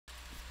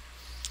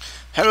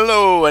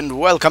Hello and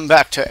welcome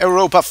back to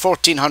Europa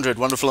 1400,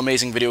 wonderful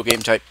amazing video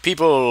game type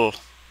people.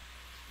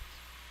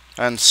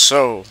 And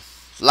so,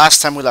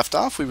 last time we left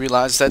off we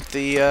realized that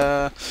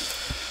that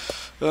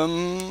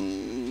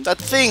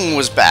thing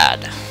was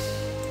bad.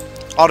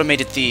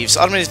 Automated thieves.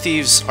 Automated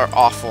thieves are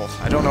awful.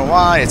 I don't know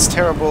why, it's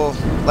terrible.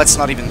 Let's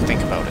not even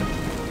think about it.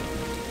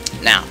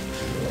 Now,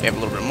 we have a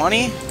little bit of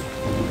money.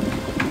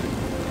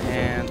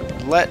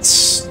 And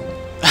let's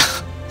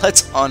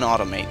let's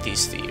unautomate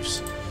these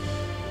thieves.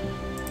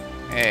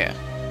 Yeah,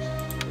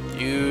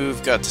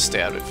 you've got to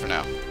stay out of it for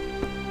now.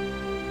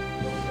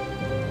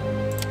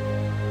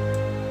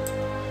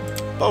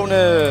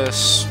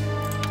 Bonus!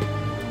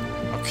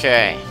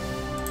 Okay.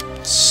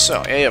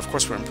 So, yeah, of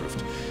course we're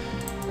improved.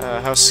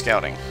 How's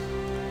scouting?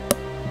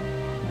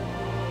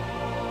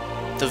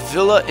 The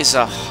villa is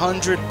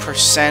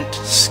 100%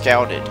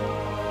 scouted.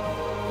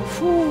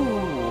 Whew.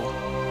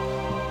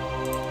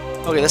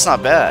 Okay, that's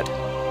not bad.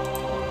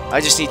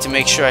 I just need to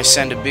make sure I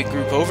send a big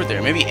group over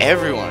there. Maybe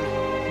everyone.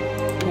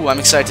 Ooh, I'm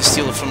excited to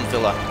steal it from the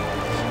villa.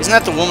 Isn't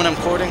that the woman I'm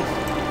courting?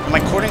 Am I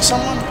courting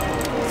someone?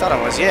 I thought I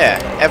was. Yeah,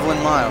 Evelyn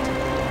Mild.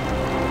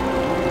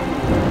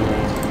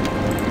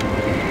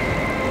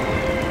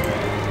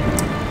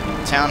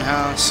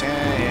 Townhouse,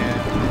 yeah.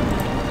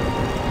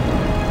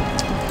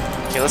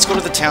 Okay, let's go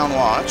to the town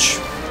watch.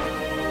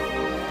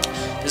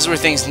 This is where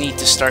things need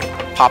to start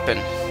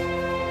popping.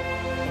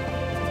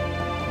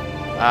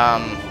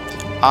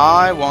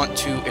 I want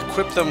to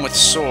equip them with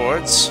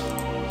swords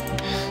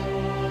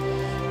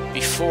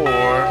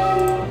before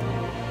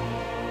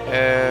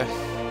there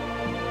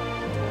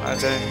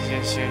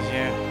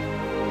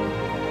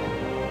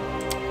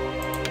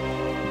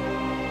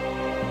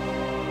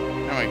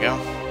we go.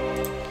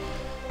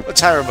 Let's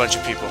hire a bunch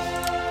of people.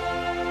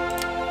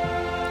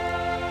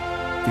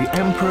 The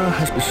Emperor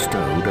has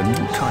bestowed a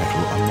new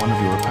title on one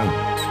of your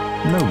opponents,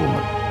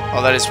 Nobleman.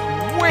 Oh, that is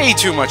way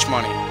too much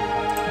money.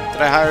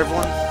 Did I hire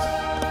everyone?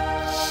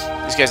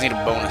 These guys need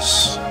a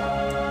bonus.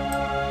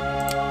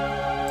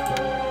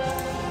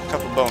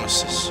 Couple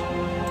bonuses. I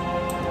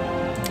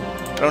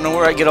don't know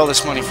where I get all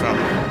this money from.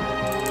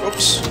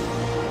 Oops.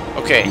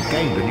 Okay. You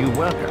gained a new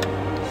worker.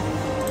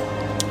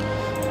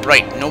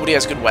 Right, nobody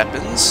has good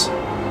weapons. So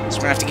we're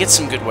gonna have to get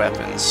some good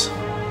weapons.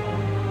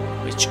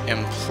 Which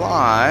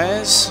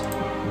implies...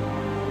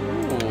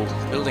 Ooh,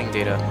 building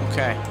data.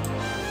 Okay.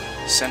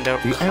 Send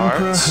out the cards. The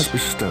Emperor has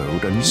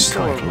bestowed a new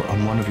title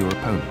on one of your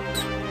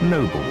opponents,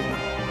 Nobleman.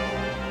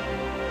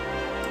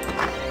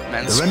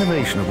 The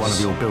renovation of one of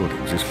your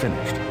buildings is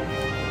finished.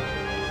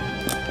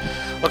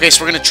 Okay,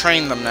 so we're gonna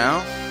train them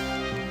now,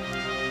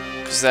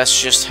 because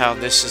that's just how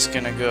this is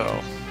gonna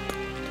go.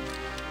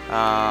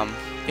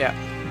 Yeah.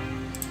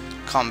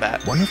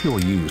 Combat. One of your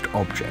used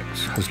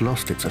objects has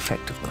lost its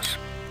effectiveness.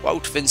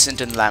 Wout,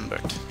 Vincent, and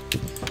Lambert.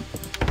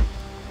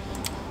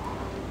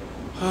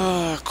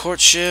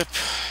 Courtship.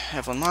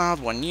 Evelyn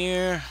Mild, 1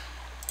 year.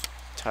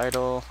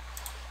 Title.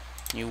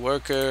 New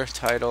worker.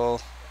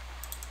 Title.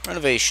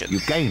 Renovation. You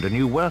gained a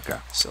new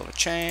worker. Silver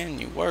chain.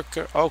 New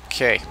worker.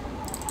 Okay.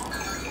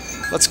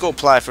 Let's go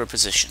apply for a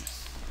position.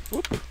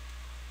 Whoop.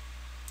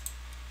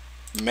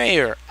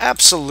 Mayor.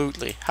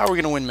 Absolutely. How are we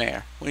going to win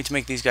mayor? We need to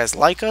make these guys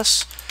like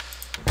us.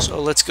 So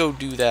let's go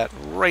do that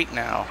right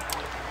now.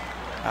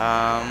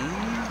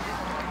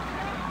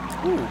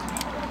 Ooh.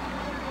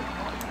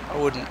 I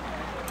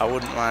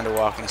wouldn't mind a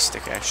walking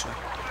stick, actually.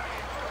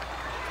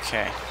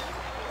 Okay.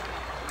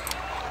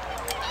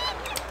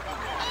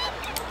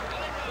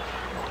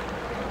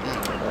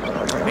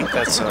 I think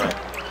that's a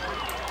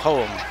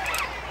poem.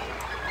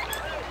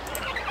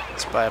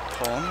 Let's buy a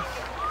poem.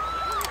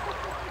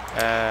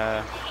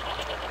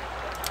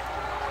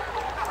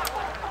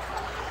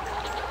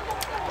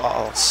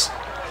 Balls.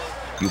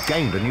 You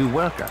gained a new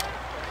worker.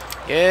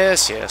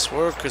 Yes, yes.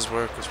 Workers,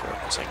 workers,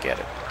 workers. I get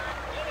it.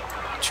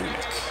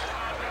 Tunic.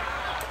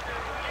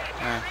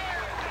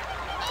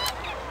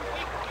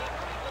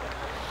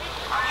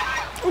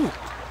 Ooh.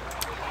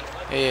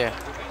 Yeah.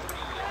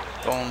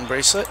 Bone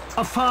bracelet.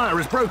 A fire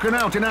has broken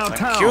out in our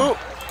town. Thank you.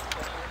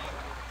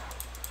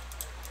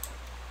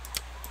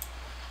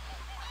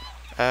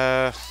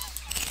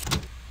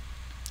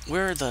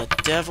 Where the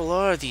devil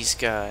are these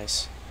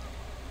guys?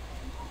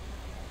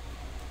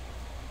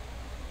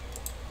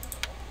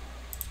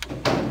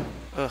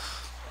 Ugh.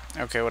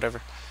 Okay,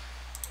 whatever.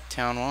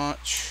 Town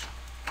watch.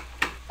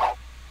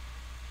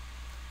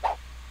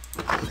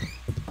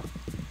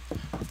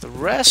 The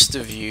rest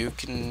of you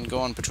can go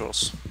on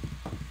patrols.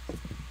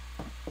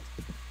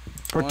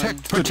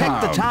 Protect the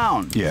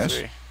town. Yes.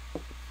 3.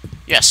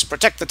 Yes,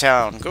 protect the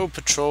town. Go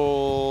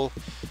patrol.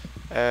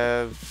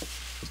 I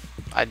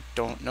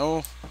don't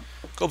know.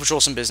 Go patrol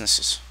some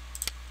businesses.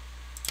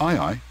 Aye,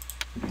 aye.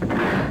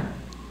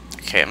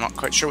 Okay, I'm not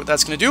quite sure what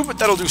that's going to do, but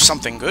that'll do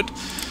something good.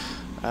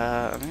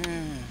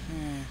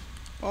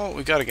 Oh,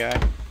 we got a guy. I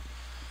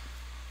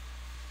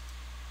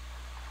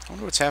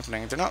wonder what's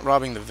happening. They're not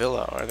robbing the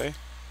villa, are they?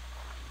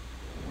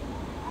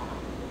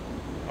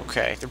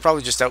 Okay, they're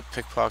probably just out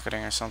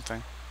pickpocketing or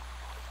something.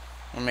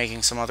 Or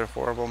making some other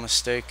horrible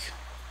mistake.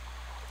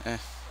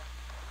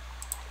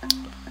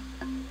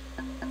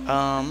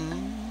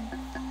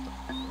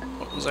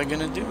 What was I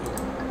gonna do?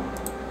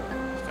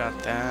 I've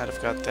got that,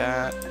 I've got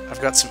that. I've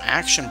got some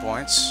action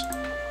points.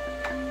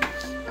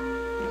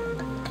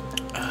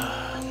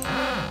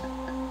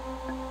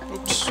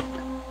 Oops.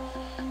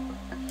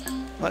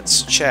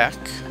 Let's check.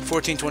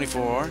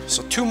 1424.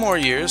 So 2 more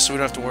years, so we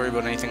don't have to worry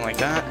about anything like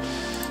that.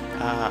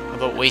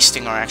 About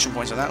wasting our action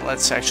points on that.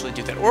 Let's actually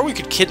do that. Or we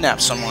could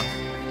kidnap someone.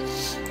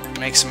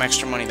 Make some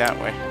extra money that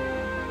way.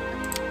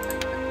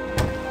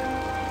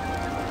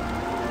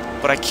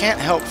 But I can't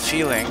help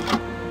feeling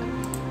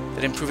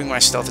that improving my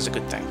stealth is a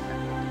good thing.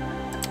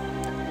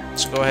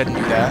 Let's go ahead and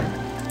do that.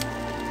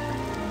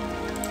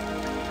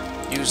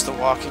 Use the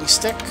walking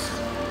stick.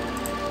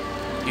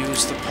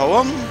 Use the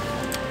poem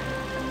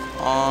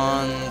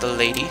on the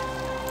lady.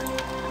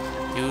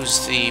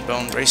 Use the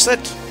bone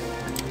bracelet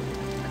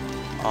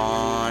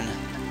on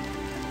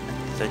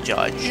the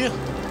judge.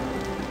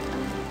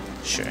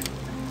 Sure.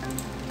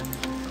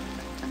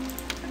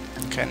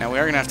 Okay, now we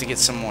are gonna have to get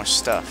some more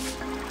stuff.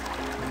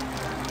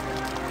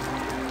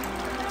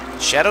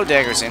 Shadow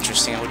dagger is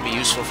interesting. It would be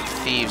useful for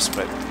thieves,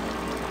 but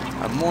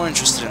I'm more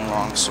interested in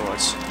long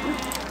swords.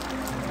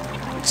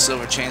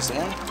 Silver chain's the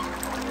one.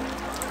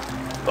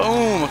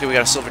 Boom! Okay, we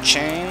got a silver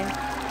chain.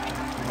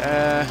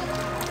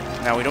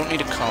 Now we don't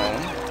need a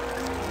comb.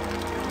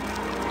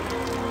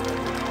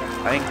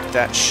 I think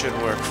that should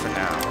work for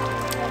now.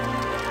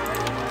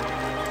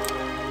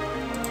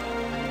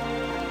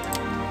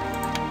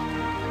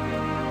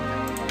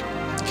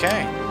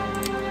 Okay.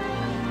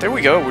 There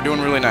we go. We're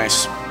doing really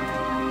nice.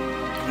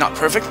 Not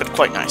perfect, but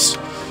quite nice.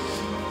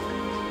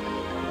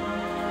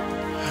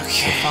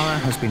 Okay. The fire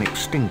has been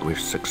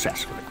extinguished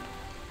successfully.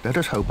 Let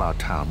us hope our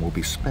town will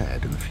be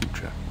spared in the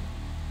future.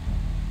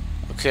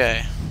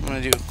 Okay, I'm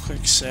gonna do a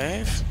quick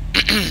save.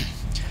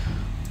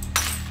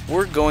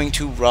 We're going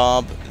to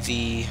rob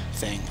the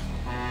thing.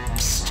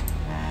 Psst.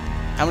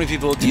 How many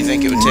people do you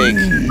think it would take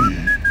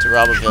to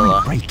rob a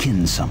villa? Break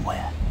in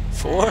somewhere.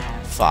 4?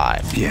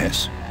 5.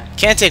 Yes.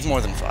 Can't take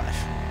more than 5.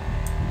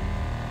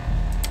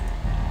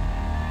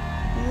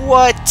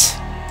 What?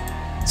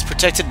 It's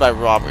protected by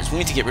robbers. We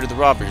need to get rid of the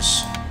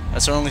robbers.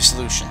 That's our only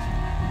solution.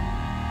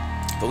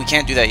 But we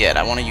can't do that yet.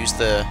 I want to use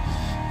the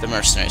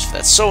mercenaries for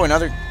that. So in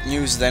other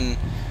news then,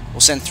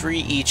 we'll send 3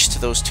 each to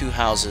those 2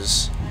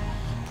 houses.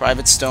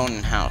 Private Stone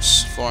and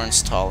House.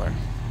 Florence Toller.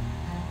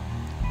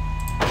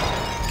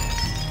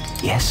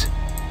 Yes.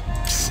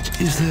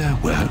 Psst. Is there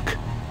work?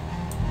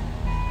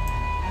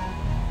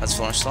 That's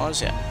Florence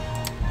Toller's, yeah.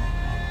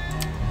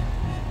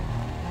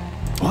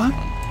 What?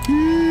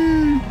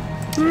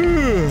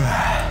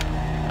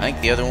 I think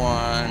the other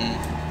one...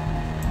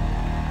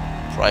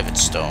 Private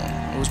Stone.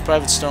 It was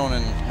Private Stone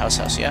and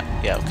House, yeah?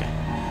 Yeah, okay.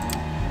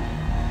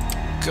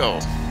 Go.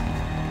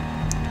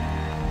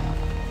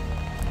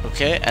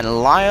 Okay,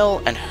 and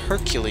Lyle and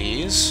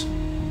Hercules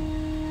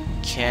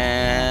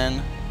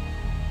can...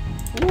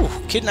 Ooh,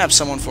 kidnap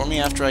someone for me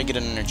after I get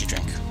an energy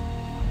drink.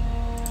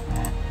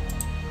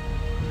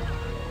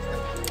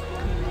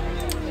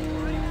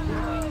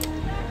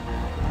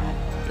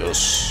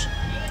 Yes.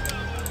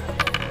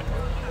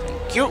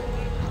 Thank you.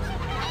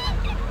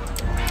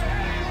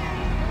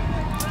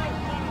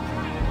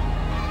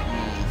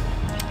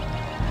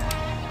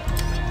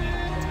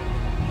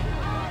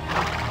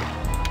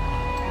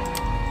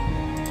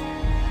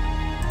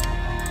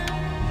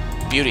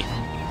 Beauty.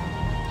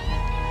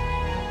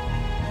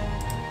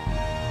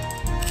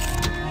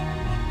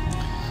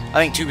 I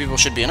think 2 people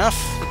should be enough.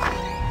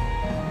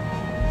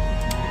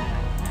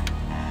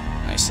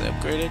 Nicely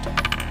upgraded.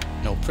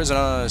 No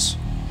prisoners.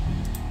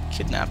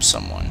 Kidnap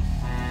someone.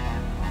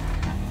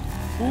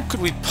 Who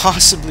could we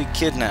possibly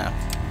kidnap?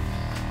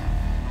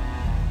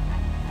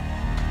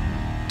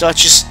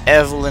 Duchess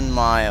Evelyn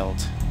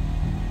Mild.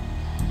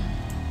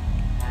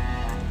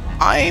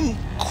 I'm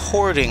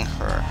courting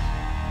her.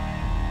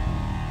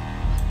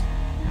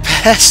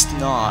 Best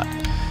not.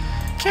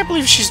 Can't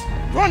believe she's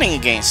running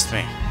against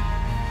me.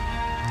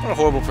 What a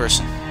horrible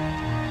person.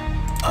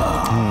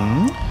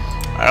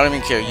 I don't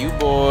even care. You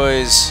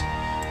boys,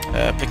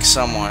 pick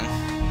someone.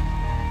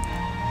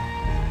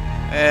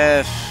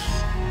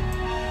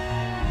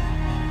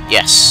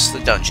 Yes, the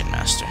Dungeon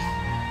Master.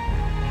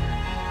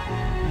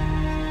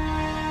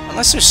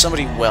 Unless there's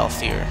somebody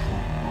wealthier.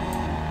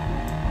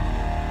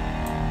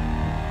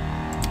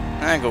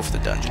 I go for the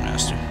Dungeon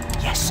Master.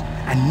 Yes,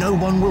 and no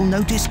one will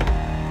notice.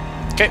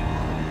 Okay.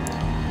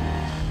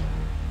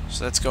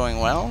 So that's going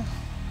well.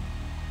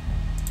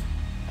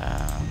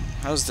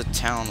 How's the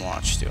Town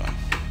Watch doing?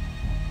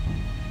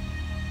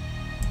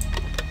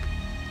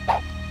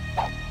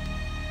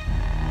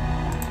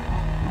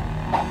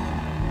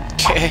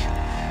 Okay.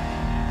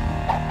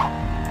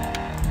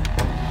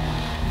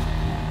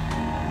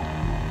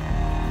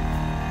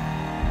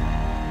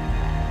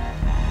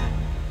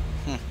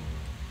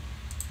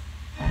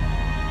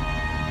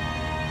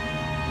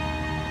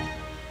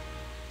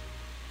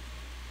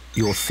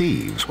 Your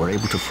thieves were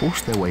able to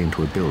force their way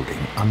into a building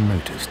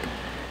unnoticed.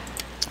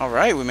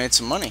 Alright, we made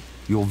some money.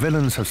 Your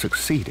villains have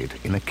succeeded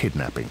in a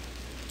kidnapping.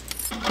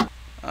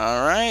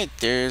 Alright,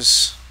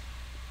 there's...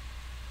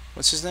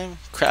 what's his name?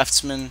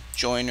 Craftsman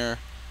Joiner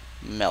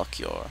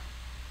Melchior.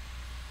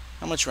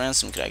 How much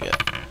ransom could I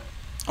get?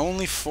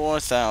 Only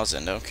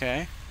 4,000,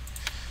 okay.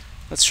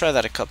 Let's try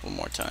that a couple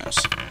more times.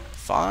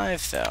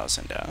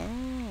 5,000, oh.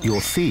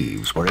 Your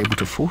thieves were able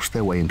to force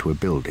their way into a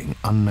building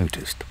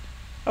unnoticed.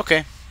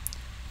 Okay.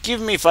 Give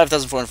me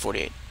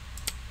 5,448.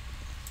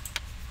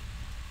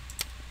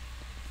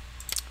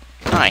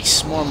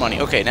 Nice, more money.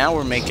 Okay, now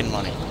we're making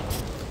money.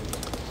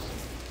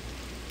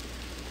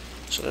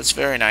 So that's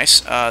very nice.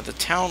 The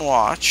town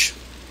watch.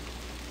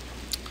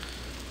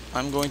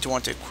 I'm going to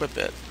want to equip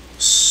it.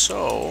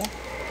 So...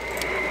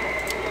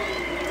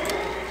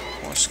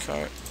 horse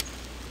cart.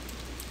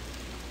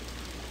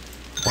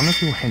 One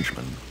of your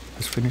henchmen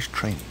has finished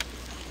training.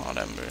 Hot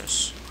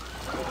embers.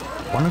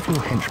 One of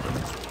your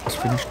henchmen has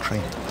finished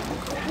training.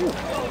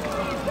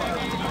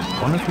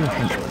 One of your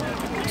henchmen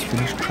has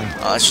finished training.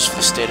 Oh, that's just for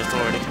the state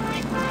authority.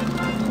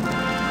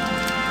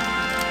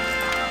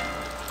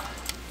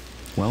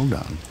 Well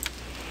done.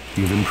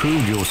 You've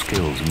improved your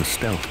skills in the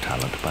stealth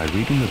talent by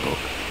reading the book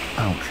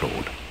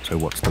Outlawed, so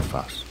what's the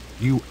fuss?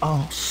 You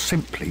are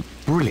simply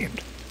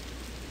brilliant.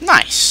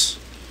 Nice!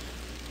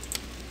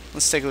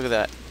 Let's take a look at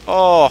that.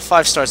 Oh,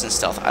 5 stars in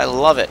stealth. I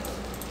love it.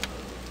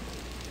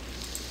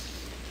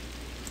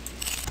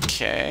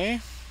 Okay.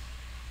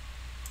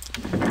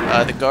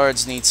 The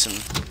guards need some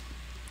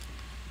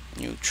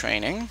new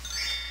training.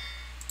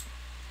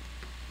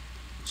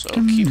 So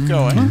keep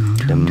going.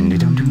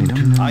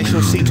 I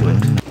shall see to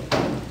it.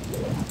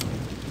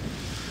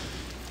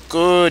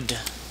 Good.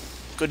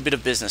 Good bit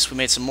of business. We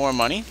made some more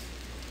money.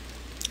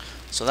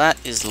 So that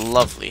is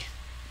lovely.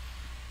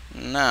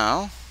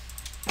 Now,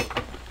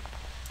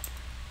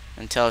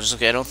 intelligence.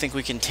 Okay, I don't think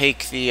we can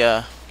take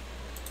the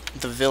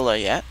villa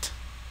yet.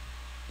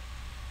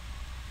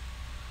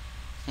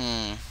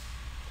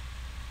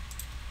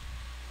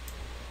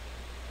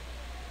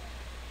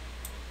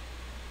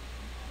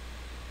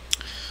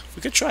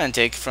 We could try and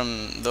take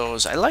from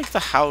those. I like the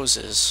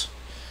houses.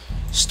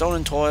 Stone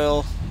and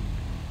Toil,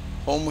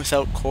 Home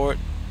Without Court,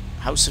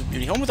 House of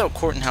Beauty. Home Without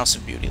Court and House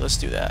of Beauty. Let's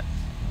do that.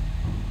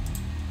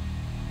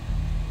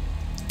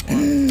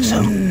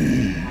 So.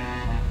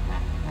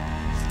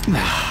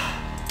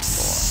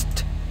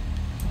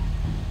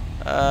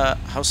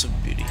 House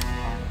of Beauty.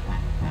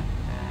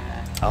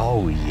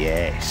 Oh,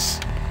 yes.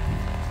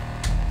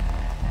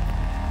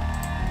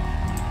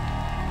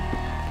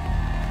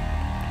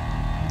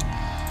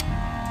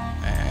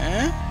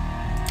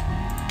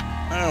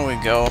 There we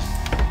go.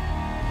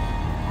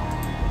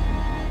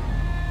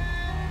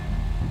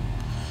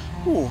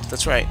 Ooh,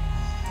 that's right.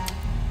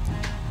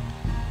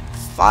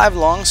 5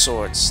 long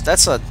swords.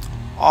 That's an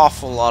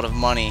awful lot of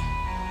money.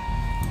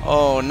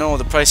 Oh no,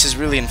 the price is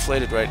really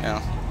inflated right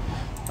now.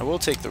 I will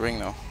take the ring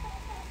though.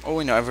 Oh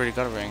wait, no, I've already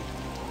got a ring.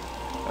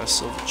 Got a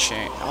silver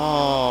chain.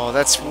 Oh,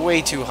 that's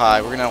way too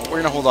high. We're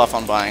gonna hold off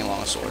on buying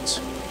long swords.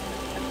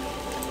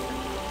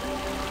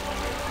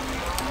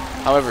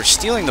 However,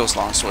 stealing those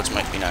long swords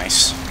might be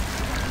nice.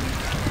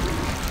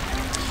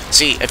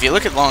 See, if you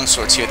look at long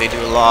swords here, they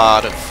do a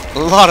lot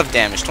of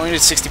damage. 20 to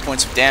 60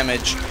 points of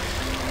damage,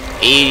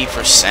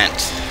 80%.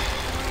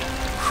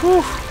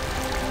 Whew.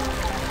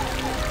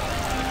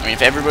 I mean,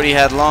 if everybody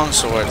had long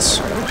swords,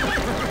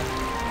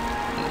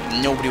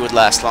 nobody would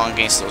last long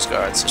against those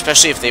guards,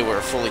 especially if they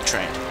were fully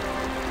trained.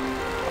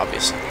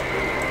 Obviously.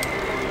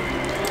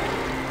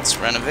 Let's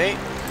renovate.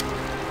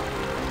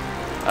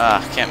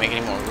 Can't make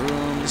any more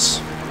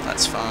rooms.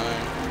 That's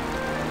fine.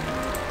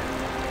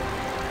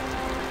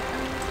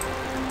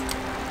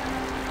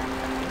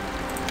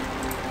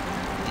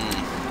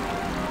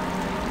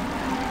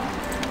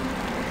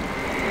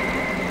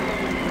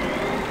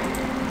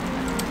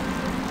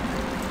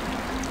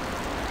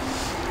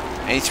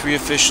 Any 3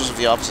 officials of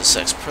the opposite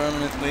sex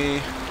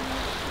permanently.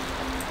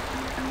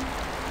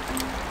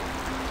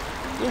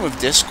 Bloom of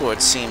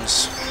Discord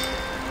seems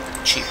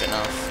cheap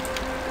enough.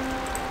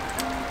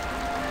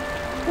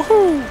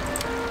 Woohoo!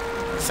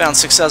 Found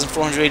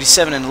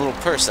 6,487 in a little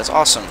purse. That's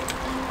awesome.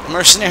 The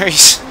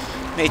mercenaries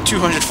made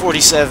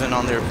 247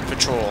 on their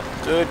patrol.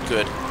 Good,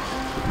 good.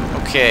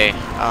 Okay.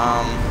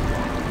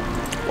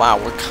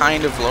 Wow, we're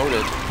kind of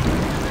loaded.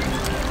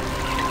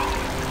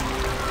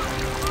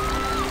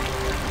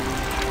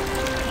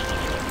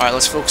 Alright,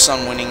 let's focus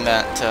on winning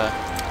that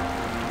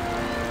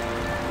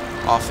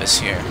office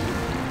here.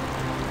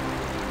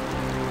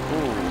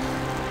 Ooh.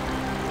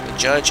 The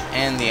judge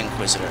and the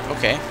inquisitor.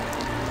 Okay.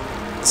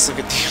 Let's look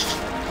at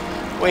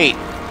the... Wait,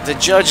 the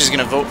judge is going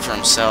to vote for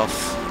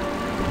himself.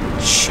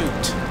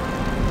 Shoot.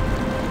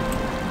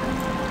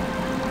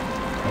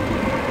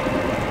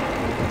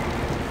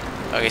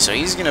 Okay, so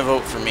he's going to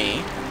vote for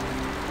me.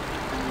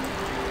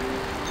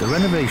 The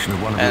renovation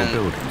of one of your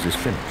buildings is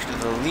finished.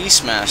 The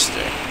lease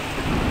master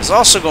is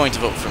also going to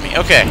vote for me.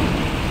 Okay,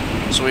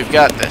 so we've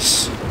got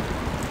this.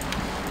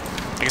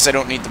 I guess I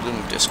don't need the Bloom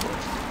of Discord.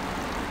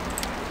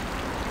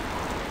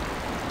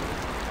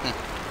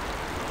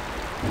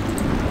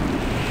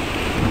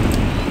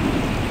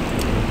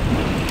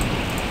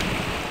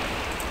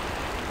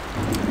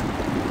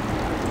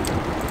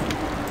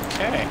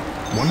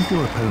 One of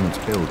your opponent's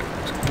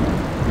buildings.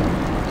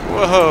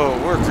 Whoa,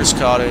 workers'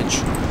 cottage.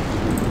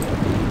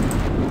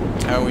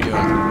 How are we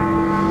doing?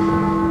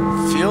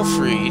 Feel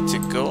free to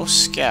go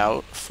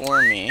scout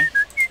for me.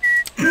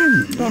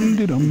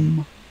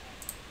 Dum-de-dum.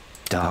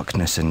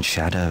 Darkness and All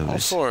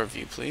shadows. 4 of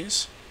you,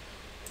 please.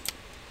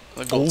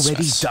 The Already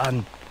goldsmiths.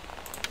 done.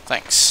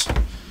 Thanks.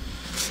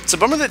 It's a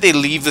bummer that they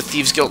leave the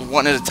Thieves Guild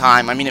one at a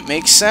time. I mean, it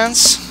makes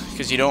sense,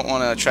 because you don't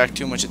want to attract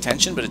too much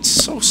attention, but it's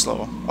so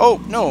slow.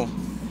 Oh, no.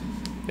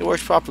 It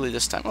worked properly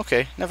this time.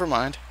 Okay, never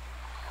mind.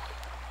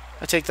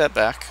 I take that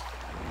back.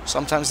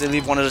 Sometimes they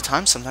leave one at a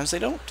time, sometimes they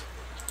don't.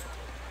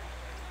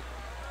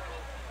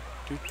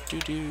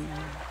 Do-do-do.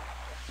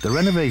 The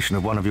renovation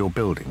of one of your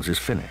buildings is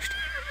finished.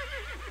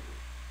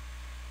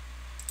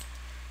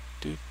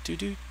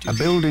 A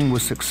building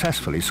was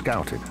successfully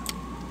scouted.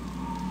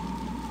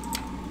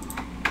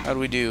 How do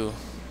we do?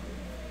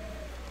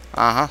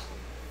 Uh-huh.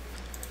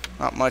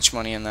 Not much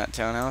money in that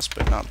townhouse,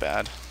 but not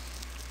bad.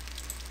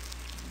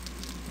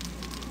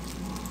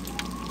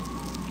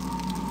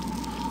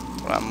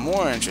 What I'm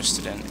more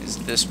interested in is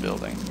this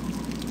building.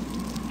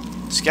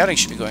 Scouting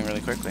should be going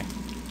really quickly.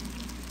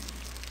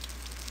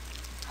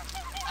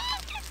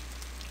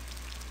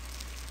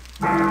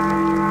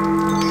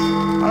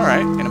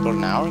 Alright, in about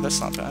an hour, that's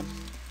not bad.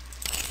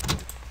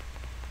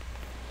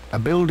 A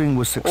building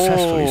was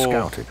successfully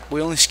scouted.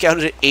 We only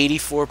scouted at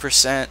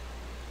 84%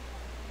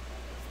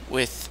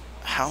 with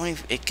how many?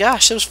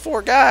 Gosh, there was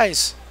 4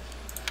 guys.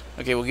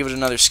 Okay, we'll give it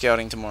another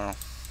scouting tomorrow.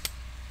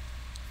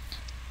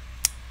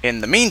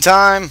 In the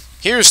meantime,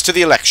 here's to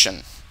the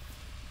election.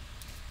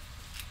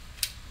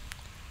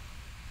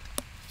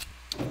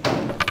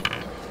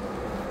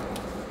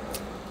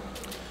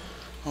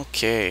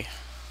 Okay.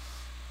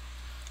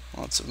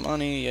 Lots of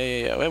money.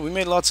 Yeah. Well, we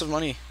made lots of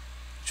money,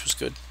 which was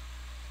good.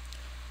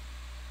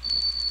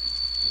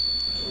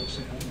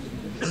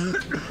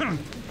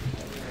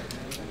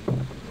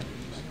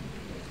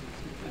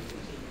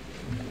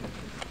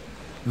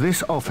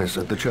 This office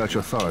at the Church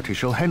Authority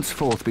shall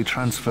henceforth be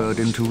transferred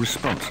into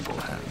responsible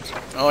hands.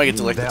 Oh, I get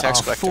to elect the There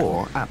tax are collector.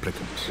 4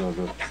 applicants.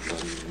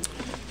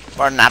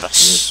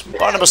 Barnabas.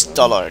 Barnabas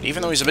Dullard.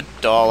 Even though he's a bit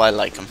dull, I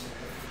like him.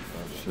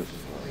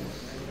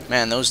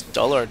 Man, those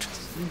Dullards,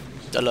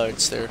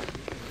 they're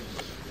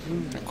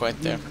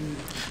quite there.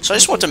 So I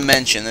just want to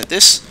mention that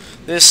this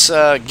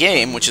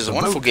game, which is a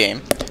wonderful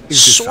game,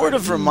 sort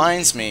of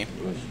reminds me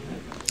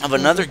of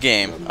another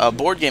game, a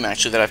board game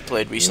actually that I've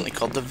played recently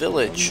called The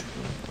Village.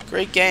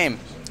 Great game.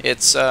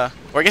 It's, or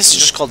I guess it's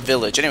just called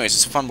Village. Anyways,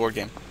 it's a fun board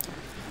game.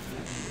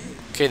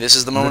 Okay, this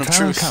is the moment of The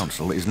town truth.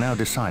 council is now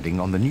deciding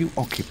on the new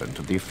occupant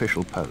of the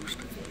official post.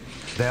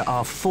 There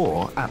are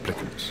 4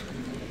 applicants.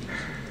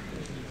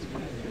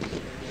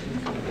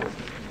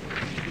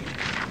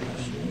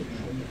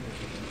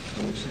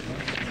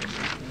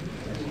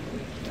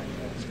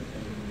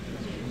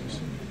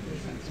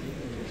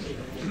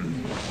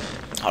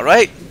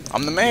 Alright,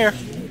 I'm the mayor.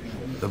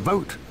 The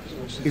vote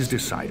is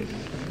decided.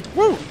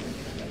 Woo!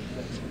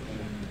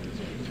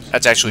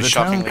 That's actually The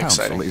town shockingly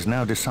council exciting. is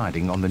now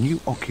deciding on the new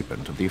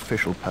occupant of the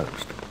official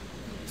post.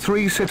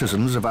 3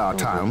 citizens of our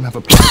town have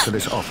applied for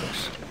this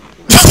office.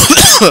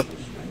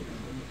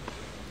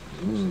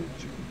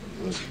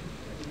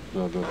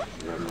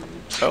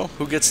 Oh,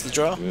 who gets the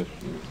draw?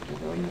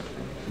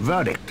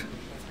 Verdict.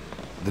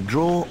 The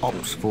draw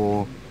opts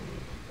for...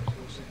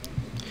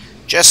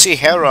 Jesse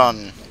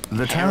Heron.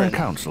 The town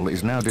council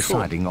is now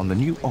deciding on the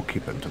new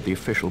occupant of the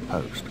official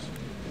post.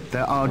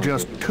 There are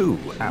just 2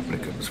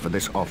 applicants for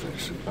this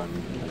office.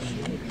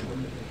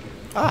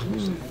 Ah,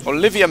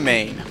 Olivia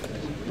Main.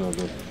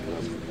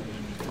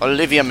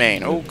 Olivia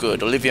Main. Oh,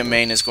 good. Olivia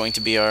Main is going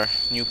to be our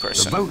new The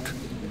person. vote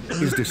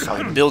is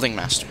decided. Building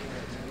master.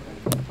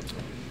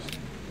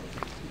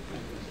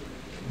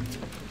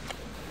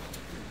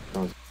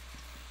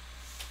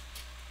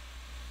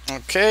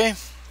 Okay.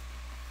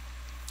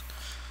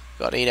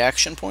 Got 8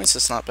 action points.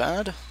 That's not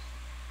bad.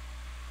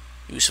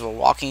 Use of a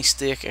walking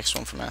stick.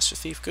 X1 for Master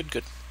Thief. Good,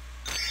 good.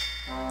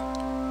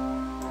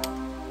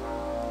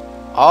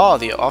 Ah,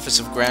 the Office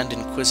of Grand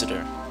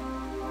Inquisitor.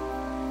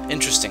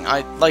 Interesting.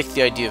 I like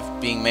the idea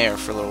of being mayor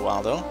for a little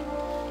while, though.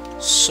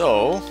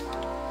 So,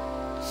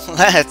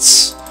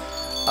 let's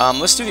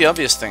do the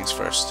obvious things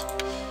first.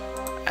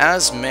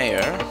 As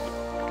mayor,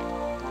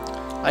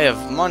 I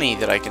have money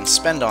that I can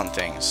spend on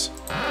things.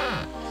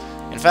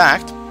 In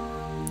fact,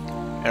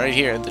 right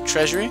here, the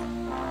treasury,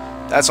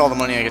 that's all the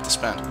money I get to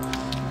spend.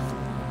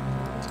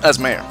 As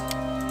mayor.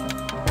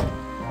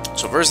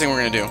 So first thing we're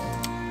going to do,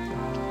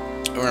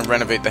 we're going to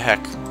renovate the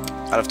heck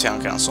out of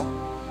town council.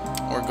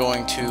 We're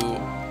going to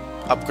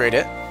upgrade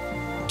it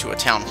to a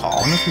town hall.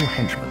 One of your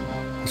henchmen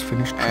has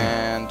finished training.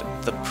 And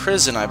the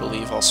prison, I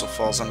believe, also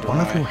falls under One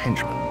of your my...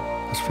 henchmen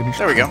has finished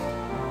There we go.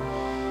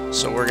 training.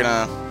 So we're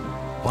going to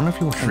One of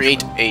your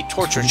create henchmen a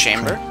torture has finished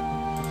chamber. training.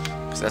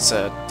 Because that's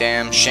a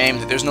damn shame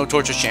that there's no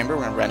torture chamber.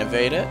 We're going to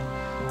renovate it.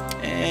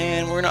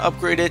 And we're going to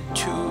upgrade it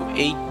to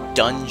a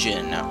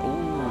dungeon.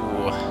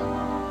 Ooh.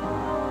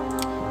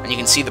 And you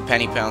can see the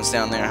penny pounds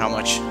down there, how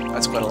much.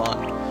 That's quite a lot.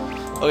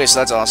 Okay, so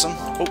that's awesome.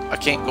 Oh, I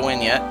can't go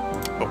in yet,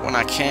 but when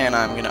I can,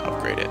 I'm gonna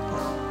upgrade it.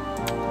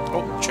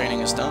 Oh, training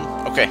is done.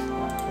 Okay.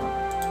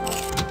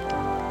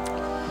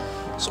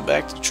 So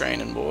back to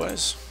training,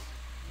 boys.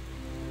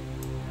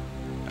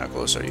 How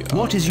close are you?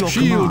 What is your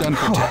Shield command? and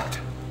protect.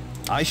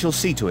 I shall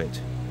see to it.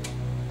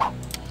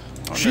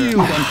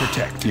 Shield and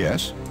protect.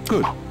 Yes.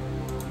 Good.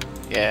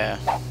 Yeah.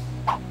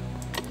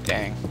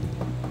 Dang.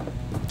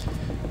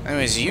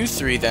 Anyways, you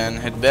three then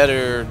had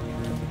better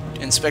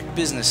inspect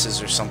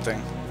businesses or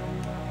something.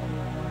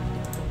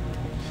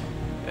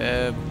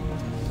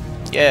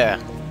 Yeah.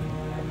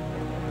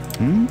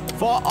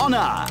 For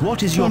honor!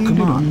 What is your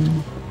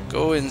command?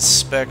 Go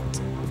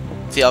inspect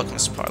the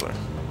alchemist parlor.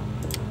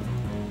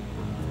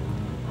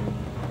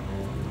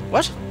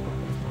 What?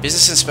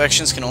 Business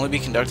inspections can only be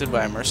conducted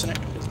by a mercenary?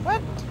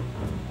 What?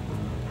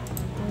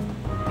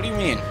 What do you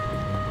mean?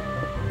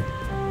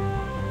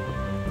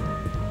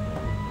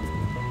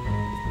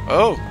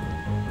 Oh!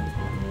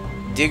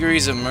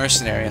 Diggory's a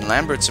mercenary and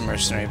Lambert's a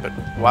mercenary, but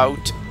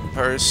Wout,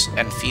 Purse,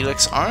 and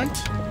Felix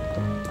aren't?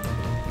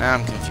 Now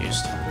I'm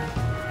confused.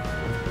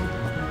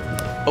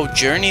 Oh,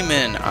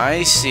 journeymen,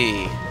 I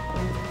see.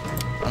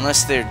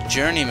 Unless they're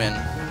journeymen,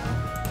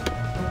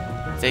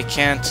 they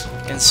can't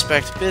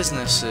inspect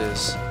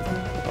businesses.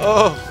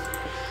 Oh!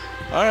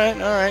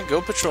 Alright,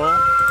 go patrol.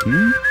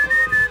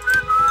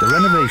 The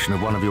renovation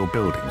of one of your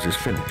buildings is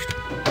finished.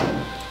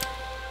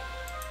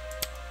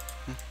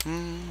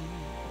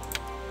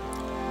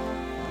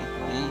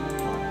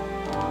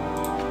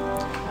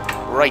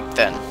 Right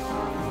then.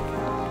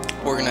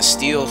 We're gonna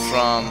steal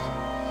from...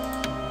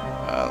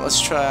 let's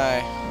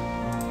try...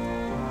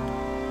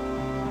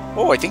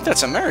 Oh, I think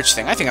that's a marriage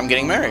thing. I think I'm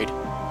getting married.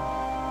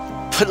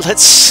 But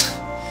let's...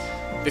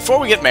 Before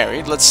we get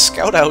married, let's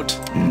scout out...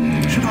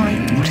 Should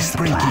I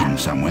break in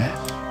somewhere?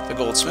 The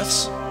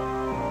goldsmiths.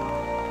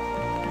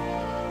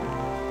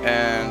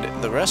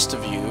 And the rest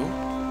of you...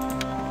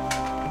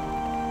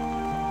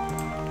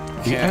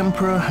 The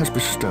Emperor has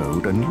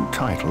bestowed a new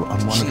title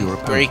on one of your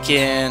opponents. Break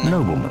in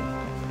Nobleman.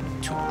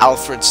 to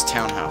Alfred's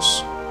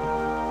townhouse.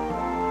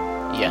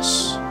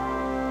 Yes.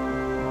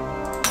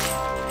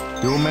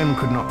 Your men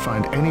could not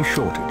find any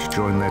shortage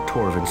during their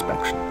tour of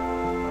inspection.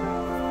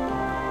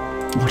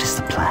 What is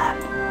the plan?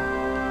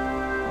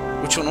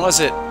 Which one was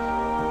it?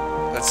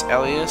 That's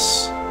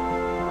Elias.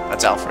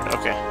 That's Alfred,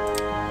 okay.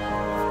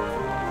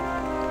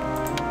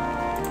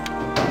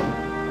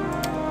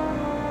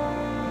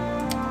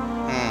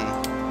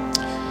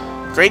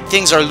 Great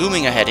things are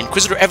looming ahead.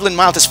 Inquisitor Evelyn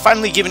Mild has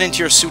finally given in to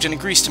your suit and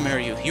agrees to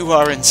marry you. You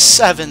are in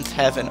 7th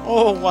heaven.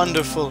 Oh,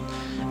 wonderful.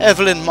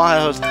 Evelyn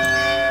Mild,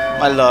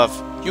 my love.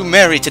 You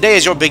marry. Today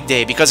is your big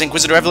day because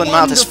Inquisitor Evelyn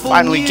Mild has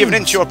finally given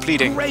in to your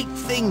pleading. Great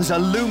things are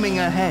looming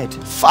ahead.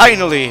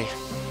 Finally!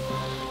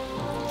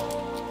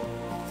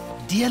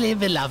 Dearly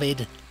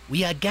beloved,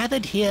 we are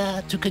gathered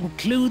here to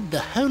conclude the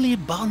holy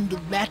bond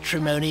of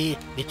matrimony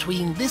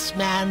between this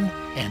man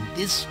and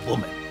this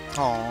woman.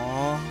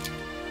 Aww.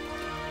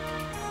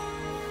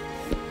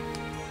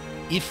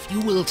 If you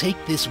will take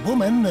this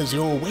woman as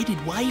your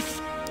wedded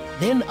wife,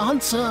 then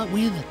answer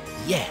with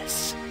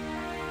yes.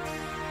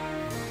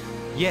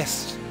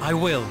 Yes, I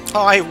will.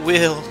 Oh, I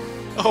will.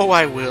 Oh,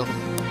 I will.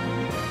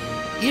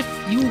 If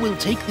you will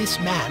take this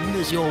man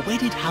as your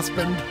wedded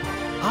husband,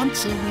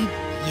 answer with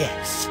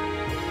yes.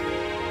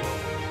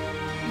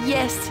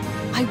 Yes,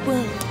 I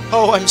will.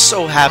 Oh, I'm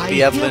so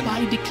happy, I Evelyn.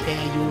 hereby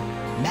declare you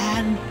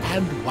man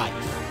and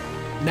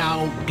wife.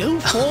 Now go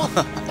forth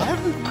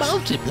and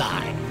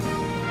multiply.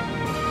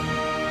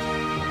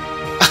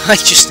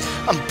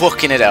 I'm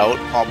booking it out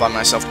all by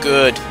myself.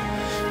 Good.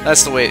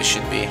 That's the way it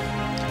should be.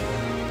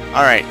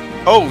 Alright.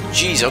 Oh,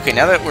 geez. Okay,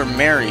 now that we're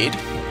married,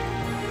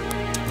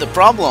 the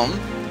problem,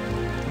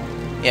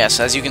 yes,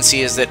 as you can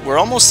see, is that we're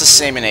almost the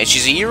same in age.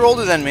 She's a year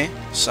older than me,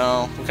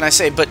 so what can I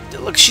say? But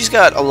look, she's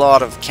got a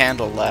lot of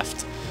candle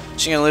left.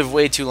 She's going to live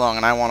way too long,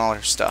 and I want all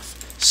her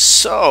stuff.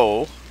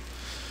 So,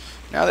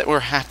 now that we're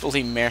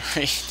happily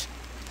married,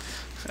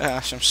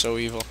 gosh, I'm so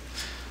evil.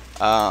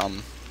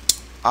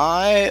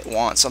 I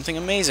want something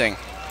amazing.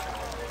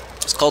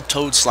 It's called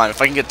Toad Slime.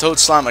 If I can get Toad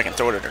Slime, I can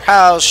throw it at her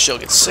house. She'll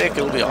get sick.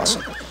 It'll be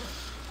awesome.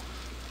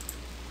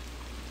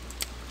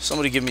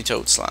 Somebody give me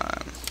Toad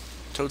Slime.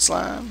 Toad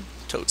Slime?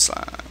 Toad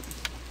Slime.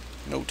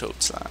 No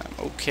Toad Slime.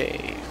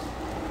 Okay.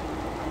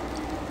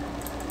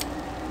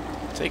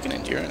 Take an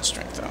endurance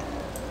strength, though.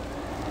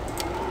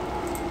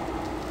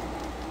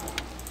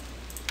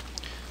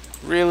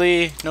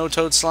 Really? No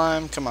Toad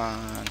Slime? Come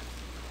on.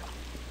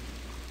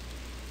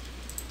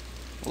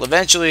 Well,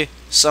 eventually,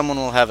 someone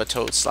will have a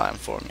Toad Slime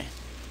for me.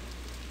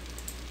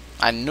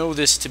 I know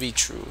this to be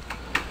true.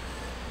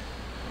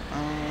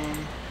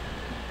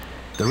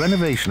 The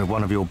renovation of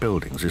one of your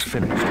buildings is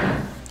finished.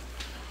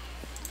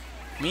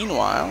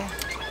 Meanwhile,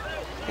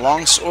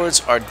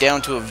 longswords are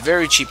down to a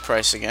very cheap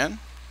price again.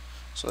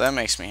 So that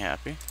makes me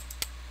happy.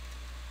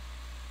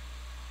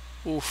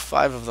 Ooh,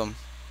 5 of them.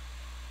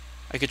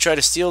 I could try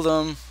to steal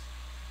them,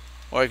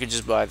 or I could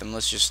just buy them.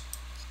 Let's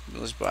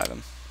buy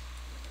them.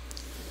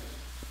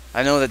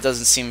 I know that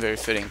doesn't seem very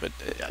fitting, but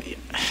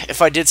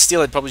if I did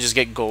steal, I'd probably just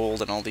get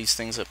gold and all these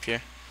things up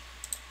here.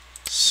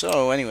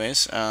 So,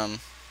 anyways, let's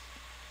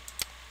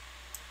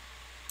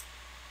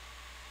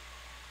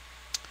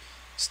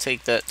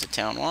take that to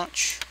Town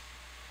Watch.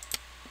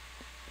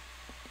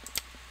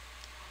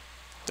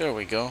 There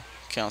we go.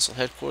 Council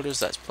headquarters,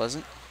 that's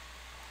pleasant.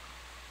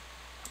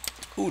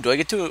 Ooh, do I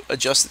get to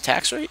adjust the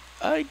tax rate?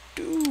 I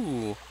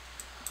do.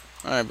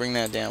 Alright, bring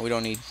that down. We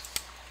don't need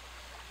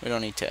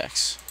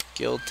tax.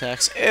 Guild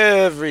tax,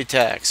 every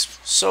tax.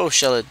 So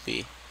shall it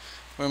be.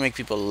 We're gonna make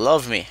people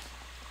love me.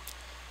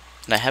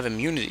 And I have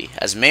immunity.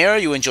 As mayor,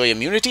 you enjoy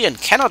immunity and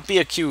cannot be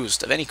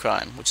accused of any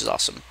crime, which is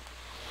awesome.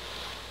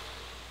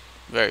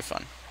 Very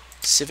fun.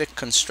 Civic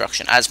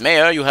construction. As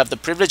mayor, you have the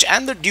privilege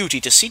and the duty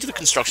to see to the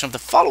construction of the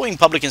following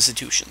public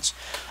institutions.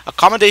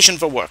 Accommodation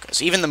for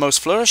workers. Even the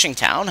most flourishing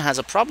town has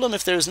a problem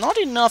if there is not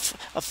enough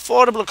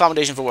affordable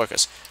accommodation for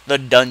workers. The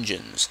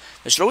dungeons.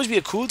 There should always be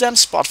a cool damn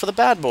spot for the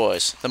bad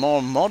boys. The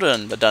more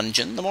modern the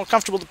dungeon, the more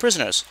comfortable the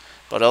prisoners.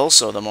 But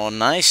also the more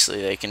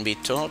nicely they can be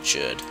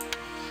tortured.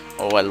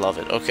 Oh, I love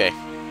it. Okay.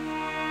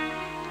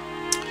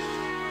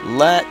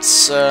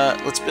 Let's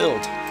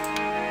build.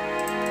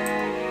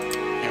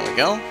 Here we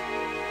go.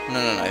 No,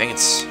 I think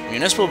it's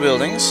municipal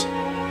buildings.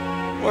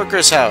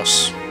 Workers'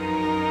 house.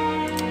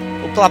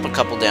 We'll plop a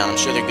couple down. I'm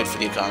sure they're good for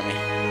the economy.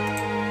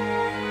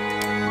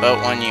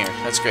 About 1 year.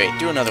 That's great.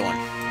 Do another one.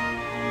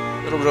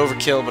 A little bit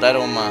overkill, but I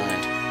don't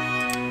mind.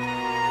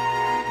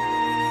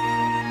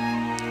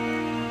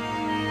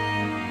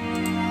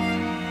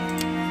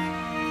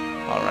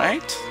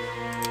 Alright.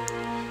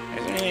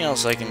 Is there anything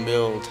else I can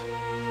build?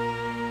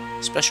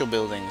 Special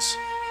buildings.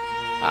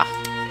 Ah.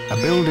 A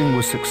building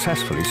was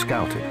successfully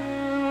scouted.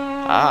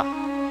 Ah.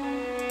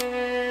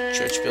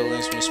 Church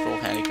buildings, municipal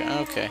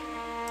handicraft. Okay.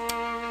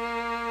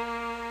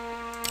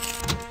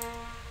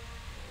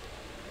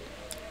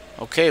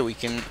 Okay, we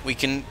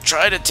can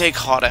try to take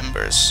hot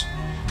embers.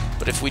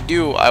 But if we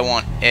do, I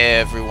want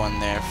everyone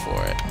there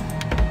for it.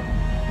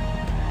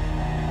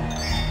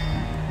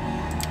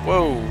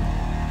 Whoa.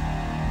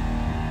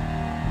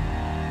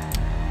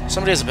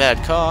 Somebody has a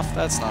bad cough.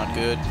 That's not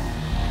good.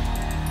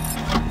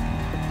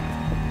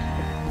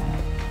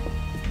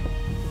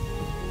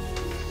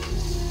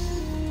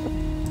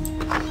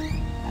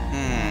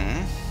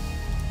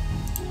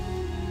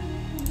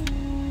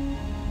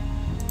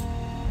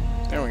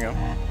 There we go.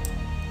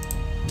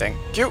 Thank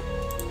you.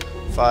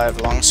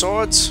 5 long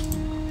swords. I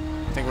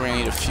think we're gonna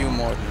need a few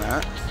more than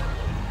that.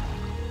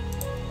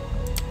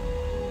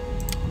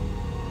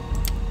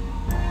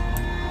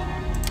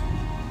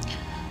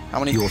 How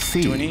many Your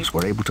do we need? thieves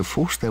were able to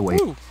force their way.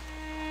 Ooh.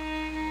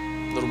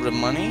 A little bit of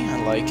money. I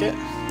like it.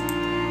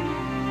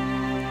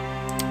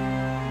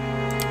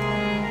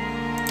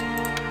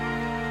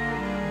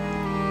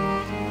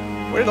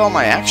 Where did all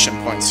my action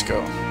points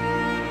go?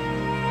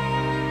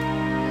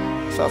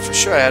 I thought for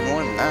sure I had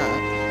more than that.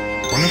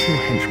 One of your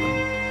henchmen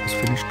has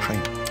finished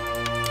training.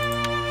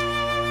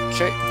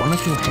 Okay. One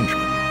of your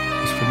henchmen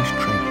has finished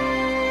training.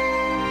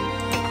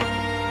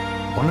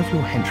 One of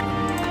your henchmen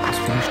has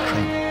finished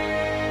training.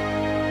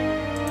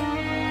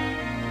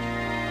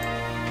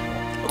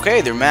 Okay,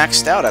 they're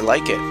maxed out. I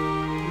like it.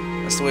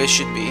 That's the way it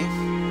should be.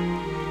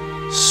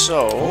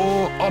 So,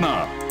 For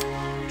honor.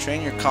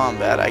 train your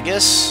combat. I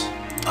guess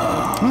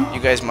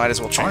you guys might as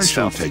well train I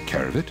shall stealth. take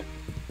care of it.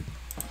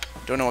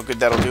 Don't know what good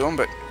that'll do them,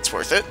 but it's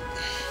worth it.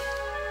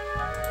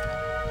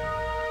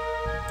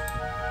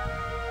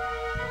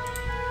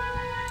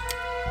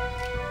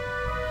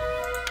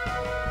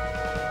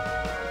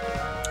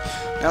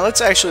 Now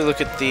let's actually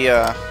look at the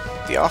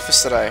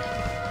office that I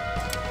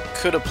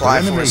could The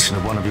apply for. renovation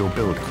of one of your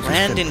buildings is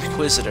Grand finished.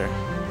 Inquisitor.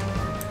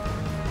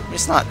 I mean,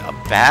 it's not a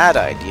bad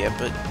idea,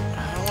 but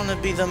I want to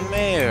be the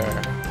mayor.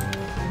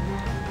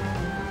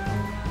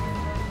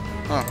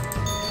 Huh.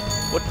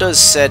 What does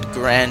said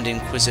Grand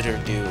Inquisitor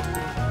do?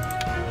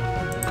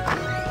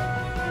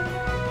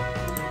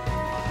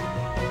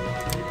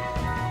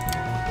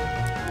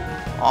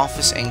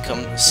 Office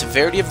income,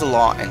 severity of the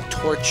law, and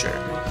torture.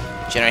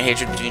 Generate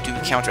hatred between two,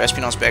 counter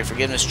espionage, beg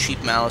forgiveness,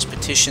 cheap malice,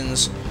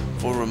 petitions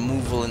for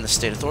removal in the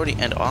state authority,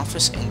 and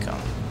office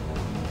income.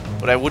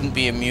 But I wouldn't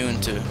be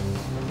immune to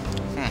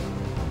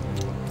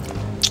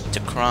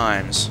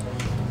crimes.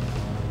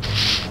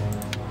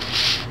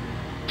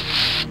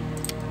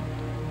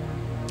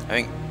 I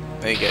think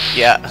they get,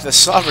 yeah, the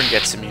sovereign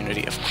gets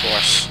immunity, of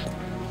course.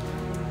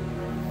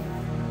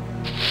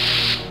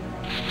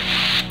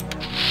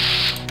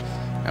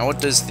 Now what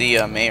does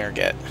the mayor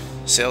get?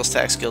 Sales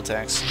tax, guild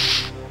tax.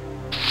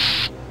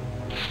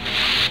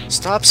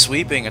 Stop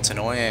sweeping, it's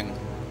annoying.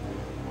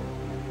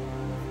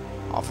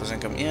 Office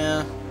income,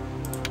 yeah.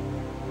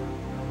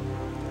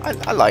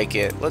 I like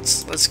it.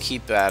 Let's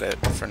keep at it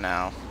for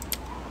now.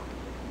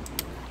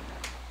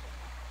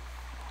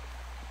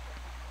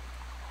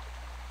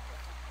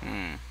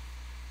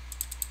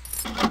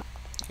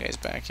 You guys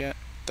back yet?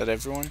 That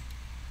everyone?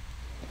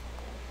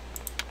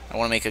 I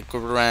want to make a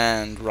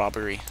grand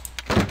robbery.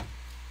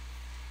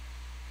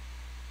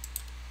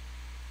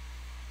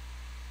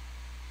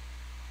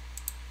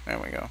 There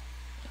we go.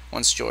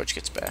 Once George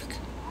gets back.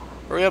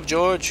 Hurry up,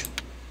 George.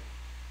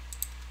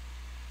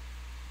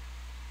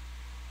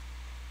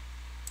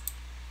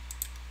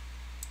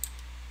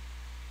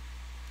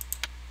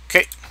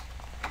 Okay.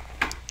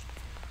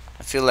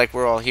 I feel like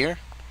we're all here.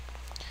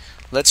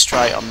 Let's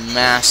try a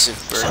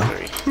massive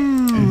burglary.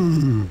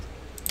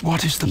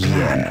 What is the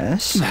plan?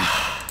 Yes.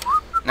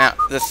 Now,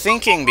 the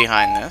thinking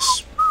behind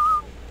this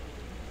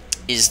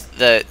is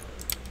that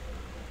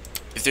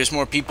if there's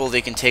more people, they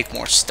can take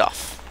more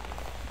stuff.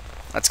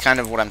 That's kind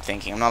of what I'm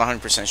thinking. I'm not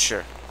 100%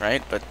 sure,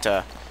 right?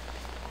 But,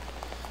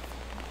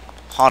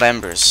 hot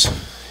embers.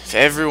 If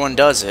everyone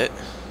does it...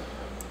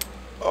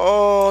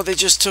 Oh, they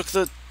just took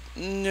the...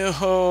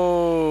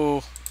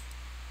 No!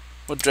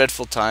 What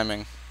dreadful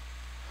timing.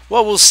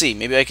 Well, we'll see.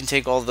 Maybe I can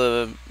take all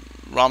the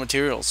raw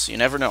materials. You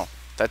never know.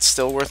 That's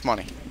still worth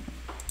money.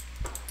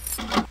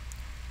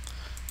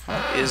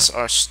 How is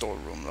our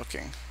storeroom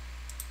looking?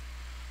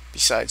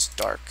 Besides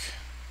dark.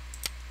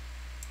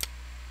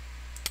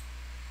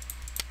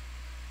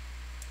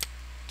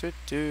 Do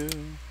do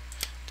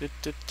do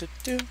do do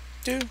do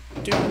do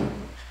do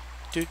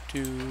do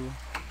do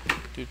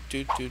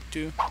do do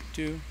do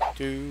do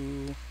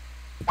do.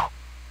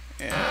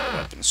 And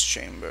weapons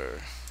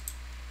chamber.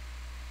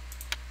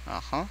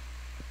 Uh-huh.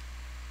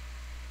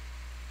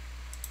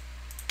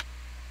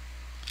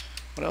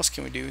 What else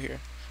can we do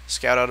here?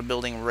 Scout out a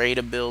building, raid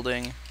a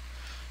building,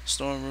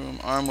 storm room,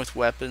 arm with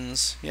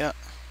weapons. Yeah.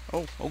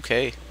 Oh,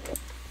 okay.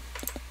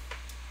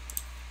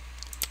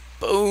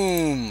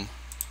 Boom.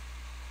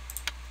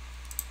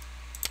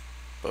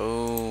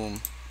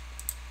 Boom.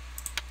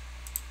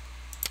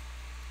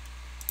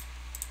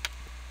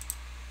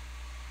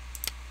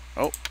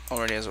 Oh,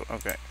 already has a...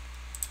 Okay.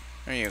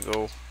 There you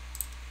go.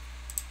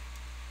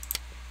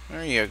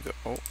 There you go.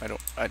 Oh,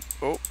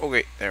 oh,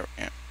 okay. There,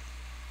 yeah.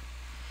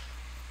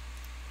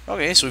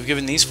 Okay, so we've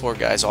given these 4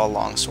 guys all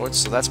long swords,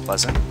 so that's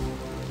pleasant.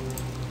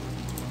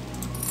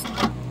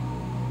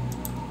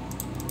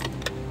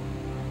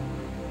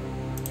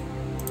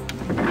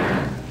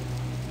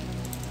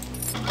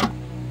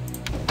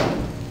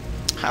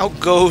 How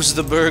goes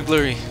the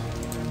burglary?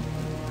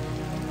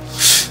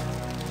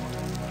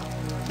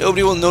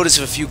 Nobody will notice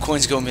if a few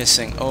coins go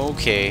missing.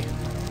 Okay.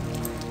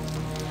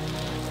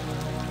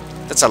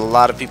 That's a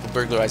lot of people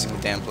burglarizing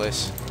the damn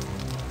place.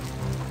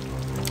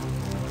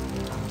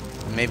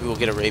 Maybe we'll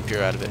get a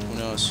rapier out of it. Who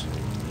knows?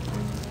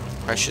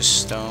 Precious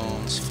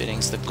stones,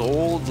 fittings. The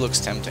gold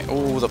looks tempting.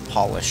 Oh, the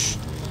polish.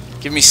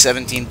 Give me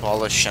 17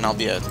 polish and I'll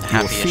be a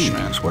happy-ish Your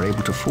man. thieves were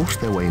able to force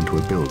their way into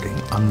a building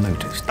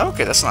unnoticed.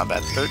 Okay, that's not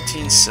bad.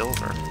 13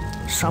 silver.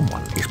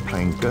 Someone is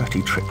playing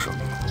dirty tricks on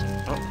you.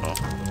 Uh-oh.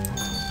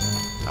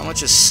 How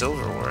much is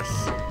silver worth?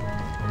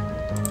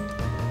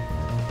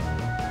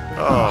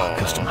 Oh,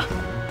 Customer,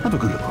 have a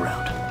good look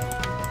around.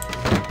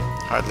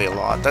 hardly a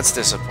lot. That's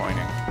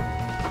disappointing.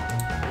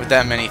 With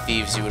that many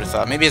thieves, you would have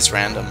thought. Maybe it's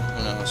random.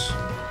 Who knows?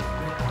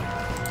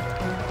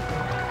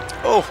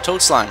 Oh,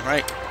 toad slime.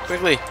 Right.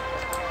 Quickly.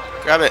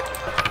 Grab it.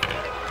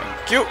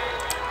 Thank you.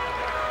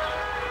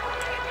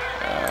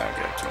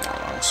 Get 2 more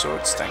long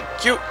swords. Thank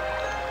you.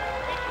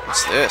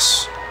 What's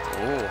this?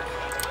 Oh.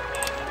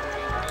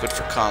 Good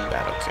for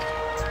combat. Okay.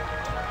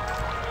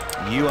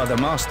 You are the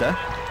master.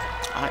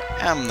 I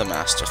am the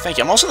master. Thank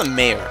you. I'm also the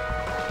mayor,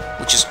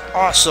 which is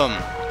awesome.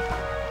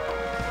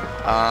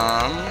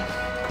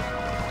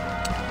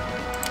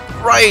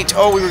 Right.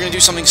 Oh, we were gonna do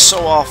something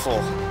so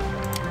awful.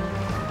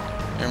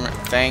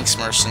 Thanks,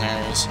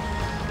 mercenaries.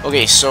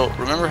 Okay, so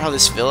remember how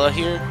this villa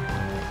here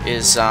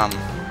is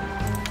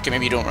okay,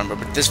 maybe you don't remember,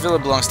 but this villa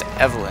belongs to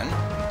Evelyn,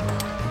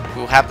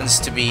 who happens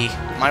to be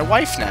my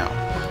wife now,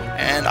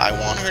 and I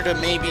want her to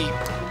maybe,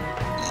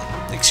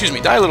 excuse me,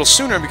 die a little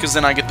sooner because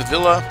then I get the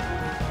villa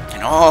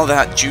and all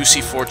that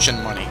juicy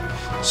fortune money.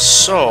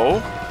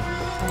 So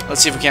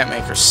let's see if we can't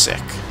make her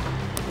sick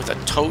with a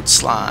toad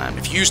slime.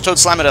 If you use toad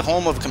slime at a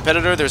home of a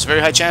competitor, there's a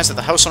very high chance that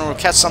the house owner will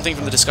catch something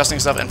from the disgusting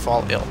stuff and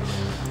fall ill.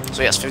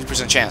 So yes,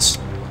 50% chance.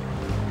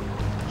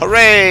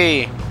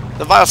 Hooray!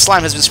 The vile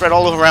slime has been spread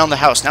all around the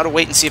house. Now to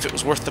wait and see if it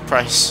was worth the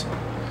price.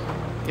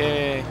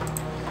 Yay.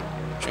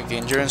 Drink the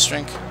endurance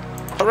drink.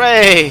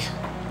 Hooray!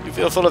 You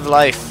feel full of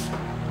life.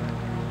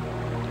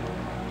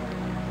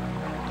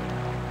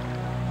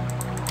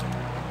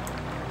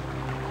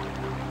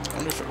 I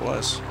wonder if it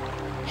was.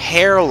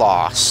 Hair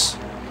loss.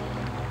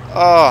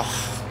 Oh.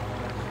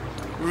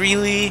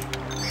 Really?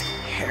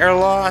 Hair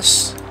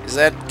loss? Is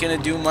that gonna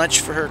do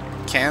much for her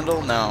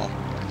candle? No.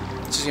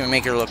 This is gonna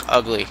make her look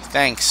ugly.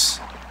 Thanks.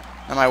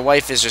 And my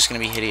wife is just gonna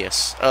be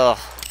hideous. Ugh.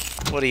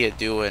 What are you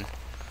doing?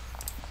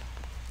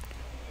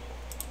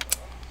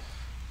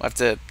 We'll have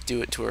to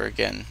do it to her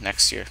again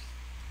next year.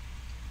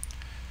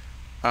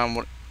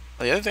 The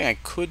other thing I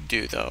could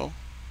do, though,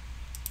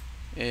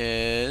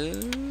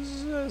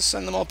 is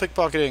send them all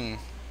pickpocketing.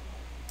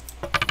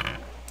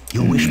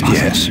 Your wish, master.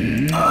 Yes.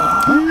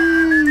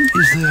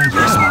 Is there...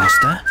 Yes,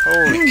 master.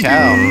 Holy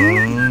cow.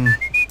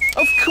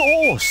 Of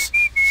course.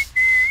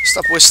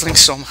 Stop whistling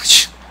so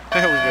much.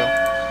 There we go.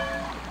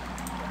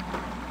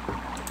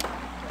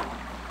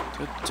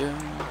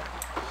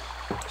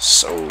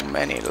 So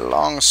many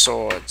long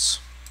swords.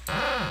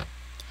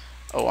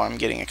 Oh, I'm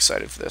getting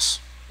excited for this.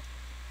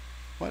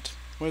 What?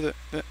 Where the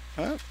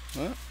huh?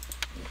 What?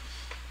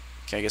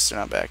 Okay, I guess they're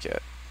not back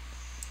yet.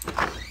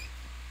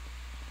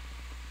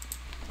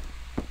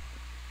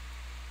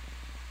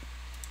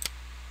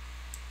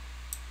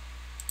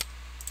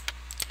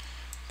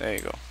 There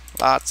you go.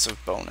 Lots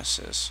of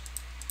bonuses.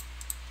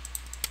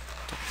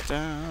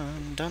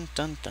 Dun dun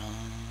dun dun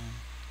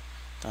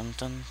dun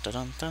dun dun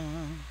dun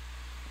dun.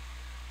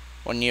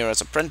 1 year as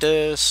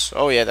apprentice.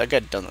 Oh yeah, that guy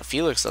doesn't.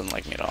 Felix doesn't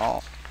like me at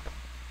all.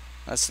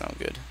 That's no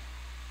good.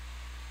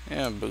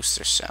 Yeah, boost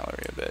their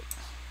salary a bit.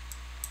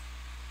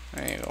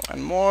 There you go.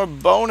 And more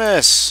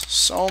bonus!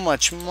 So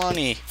much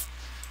money.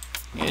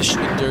 You should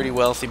be dirty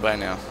wealthy by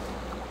now.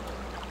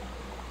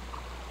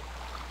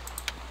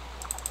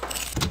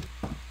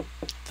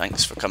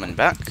 Thanks for coming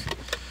back.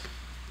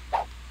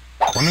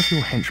 One of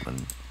your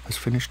henchmen has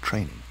finished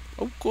training.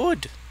 Oh,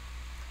 good.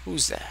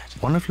 Who's that?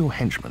 One of your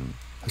henchmen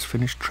has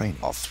finished training.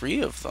 All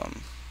 3 of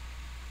them.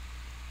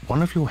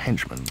 One of your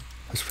henchmen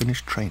has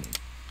finished training.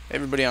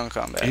 Everybody on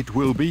combat. It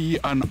will be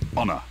an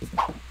honor.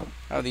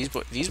 Oh, these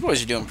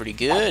boys are doing pretty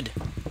good.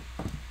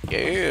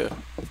 Yeah.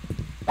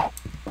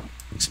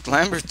 Except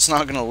Lambert's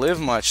not gonna live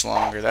much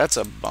longer. That's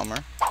a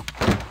bummer.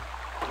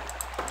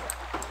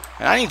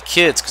 And I need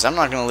kids, because I'm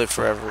not gonna live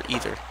forever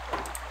either.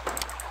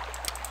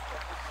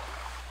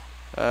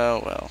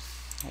 Oh well.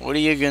 What are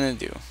you gonna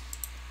do?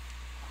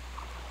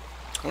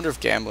 I wonder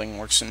if gambling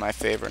works in my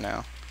favor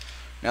now.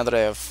 Now that I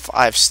have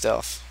 5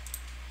 stealth.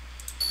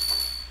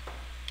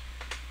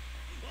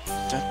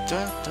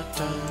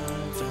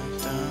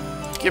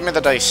 Give me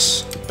the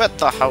dice. Bet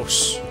the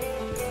house.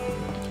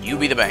 You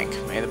be the bank.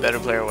 May the better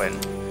player win.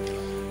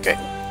 Okay.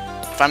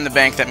 If I'm the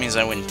bank, that means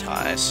I win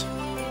ties.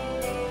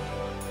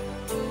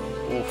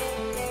 Oof.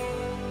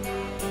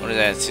 What is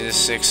that? See this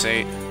 6,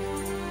 8?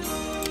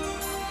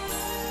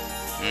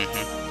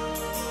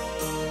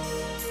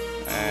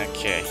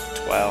 Okay.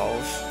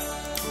 12.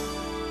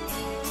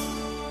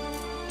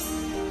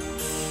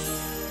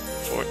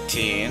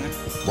 14.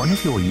 One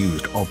of your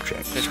used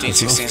objects 15, has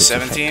 16, lost its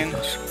 17.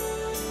 effectiveness.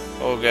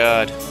 Oh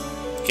god.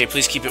 Okay,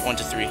 please keep it 1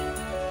 to 3.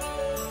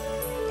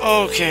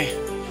 Okay.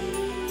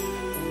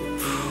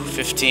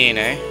 15,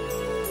 eh?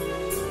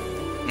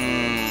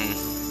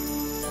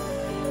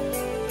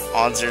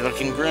 Odds are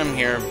looking grim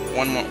here.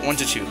 1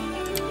 to 2.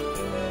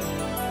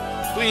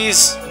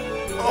 Please.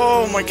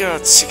 Oh my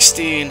god,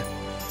 16.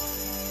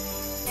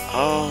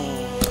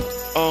 Oh.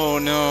 Oh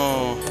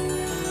no.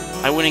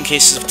 I win in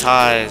cases of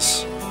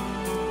ties.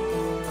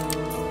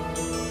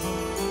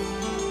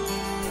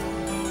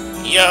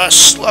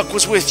 Yes, luck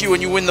was with you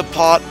and you win the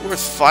pot worth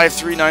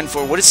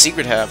 5394. What does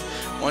Secret have?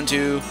 1,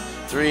 2,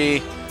 3,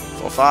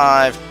 4,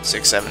 5,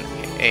 6, 7,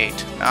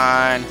 8,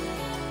 9.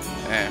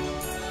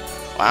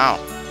 Wow.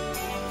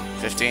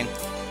 15.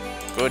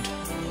 Good.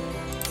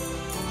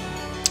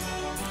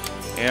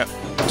 Yep.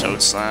 Toad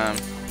Slam.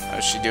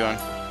 How's she doing?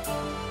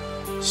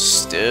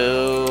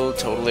 Still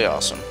totally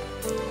awesome.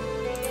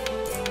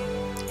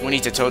 We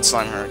need to Toad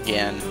Slam her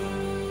again.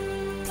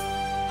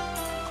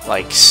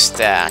 Like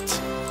stat.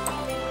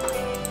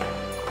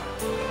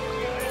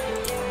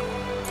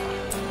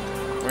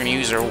 We're gonna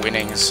use our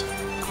winnings.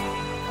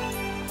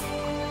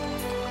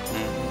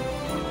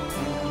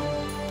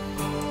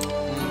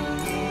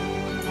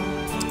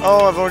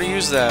 Oh, I've already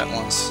used that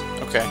once.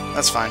 Okay,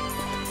 that's fine.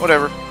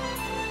 Whatever.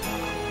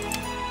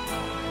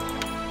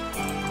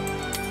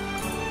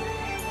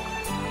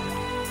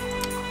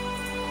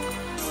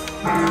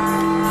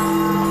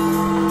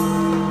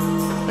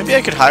 Maybe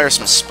I could hire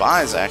some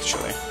spies,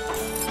 actually.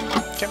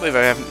 Can't believe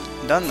I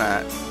haven't done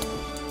that.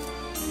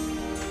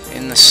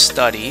 In the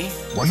study.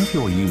 One of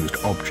your used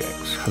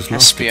objects has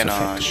lost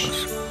Espionage.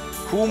 its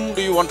effectiveness. Whom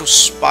do you want to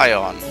spy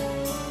on?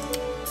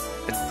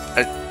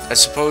 I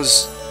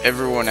suppose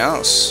everyone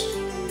else.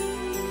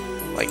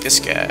 Like this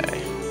guy.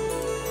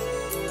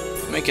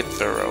 Make it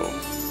thorough.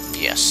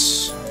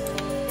 Yes.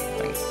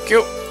 Thank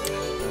you.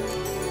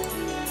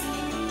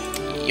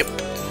 Yep.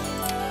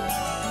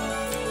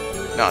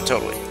 No,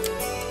 totally.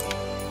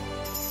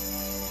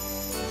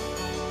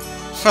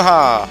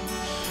 Haha.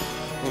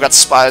 We've got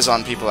spies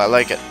on people. I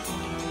like it.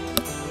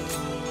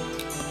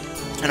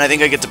 And I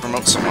think I get to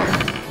promote someone.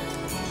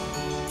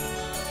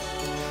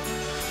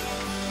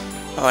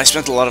 Oh, I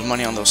spent a lot of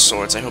money on those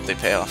swords. I hope they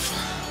pay off.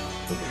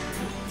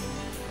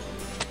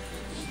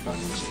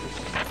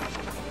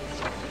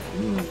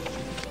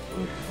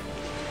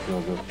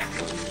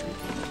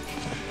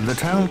 The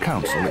town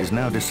council is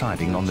now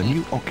deciding on the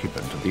new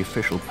occupant of the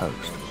official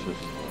post.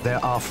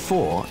 There are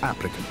 4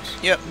 applicants.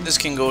 Yep, this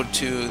can go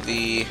to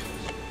the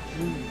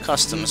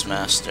customs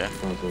master.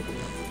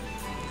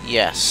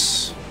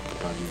 Yes.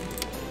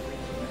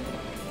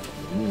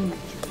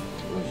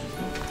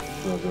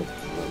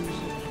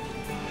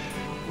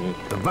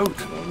 The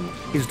vote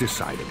is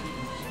decided.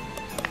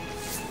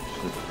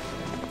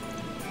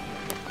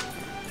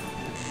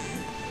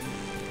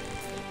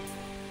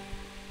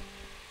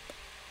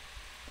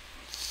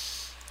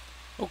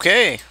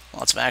 Okay,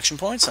 lots of action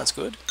points. That's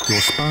good.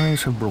 Your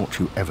spies have brought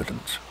you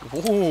evidence.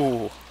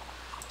 Ooh,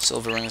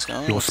 silver ring's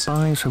going. Your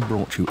spies have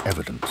brought you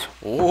evidence.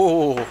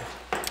 Ooh,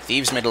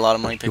 thieves made a lot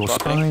of money Your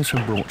pickpocketing. spies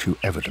have brought you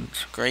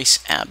evidence.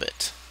 Grace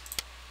Abbott.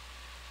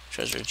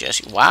 Treasure of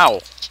Jesse.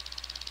 Wow.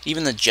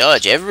 Even the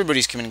judge.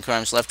 Everybody's committing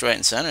crimes left, right,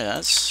 and center.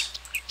 That's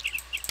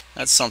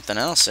something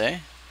else, eh?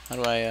 How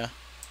do I,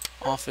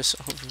 office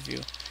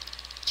overview?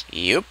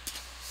 Yep.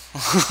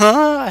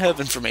 I have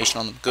information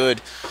on them.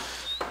 Good.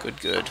 Good,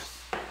 good.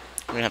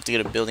 We're gonna have to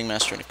get a building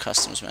master and a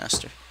customs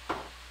master.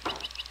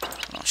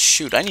 Oh,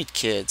 shoot. I need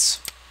kids.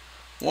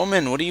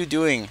 Woman, what are you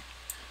doing?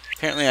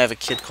 Apparently I have a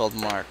kid called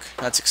Mark.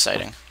 That's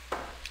exciting.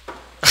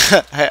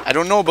 I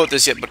don't know about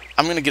this yet, but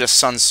I'm going to get a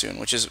son soon,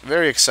 which is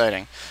very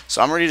exciting.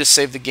 So I'm ready to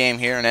save the game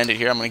here and end it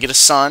here. I'm going to get a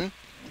son.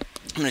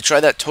 I'm going to try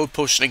that toad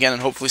potion again,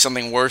 and hopefully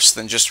something worse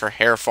than just her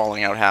hair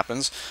falling out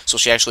happens, so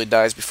she actually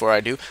dies before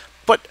I do.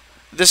 But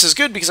this is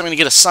good because I'm going to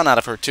get a son out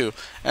of her too,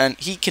 and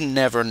he can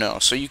never know.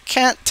 So you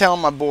can't tell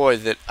my boy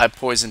that I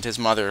poisoned his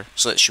mother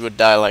so that she would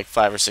die like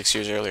 5 or 6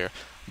 years earlier.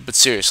 But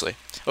seriously.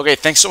 Okay,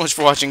 thanks so much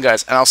for watching,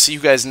 guys, and I'll see you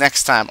guys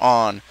next time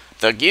on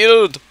The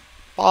Guild.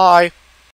 Bye.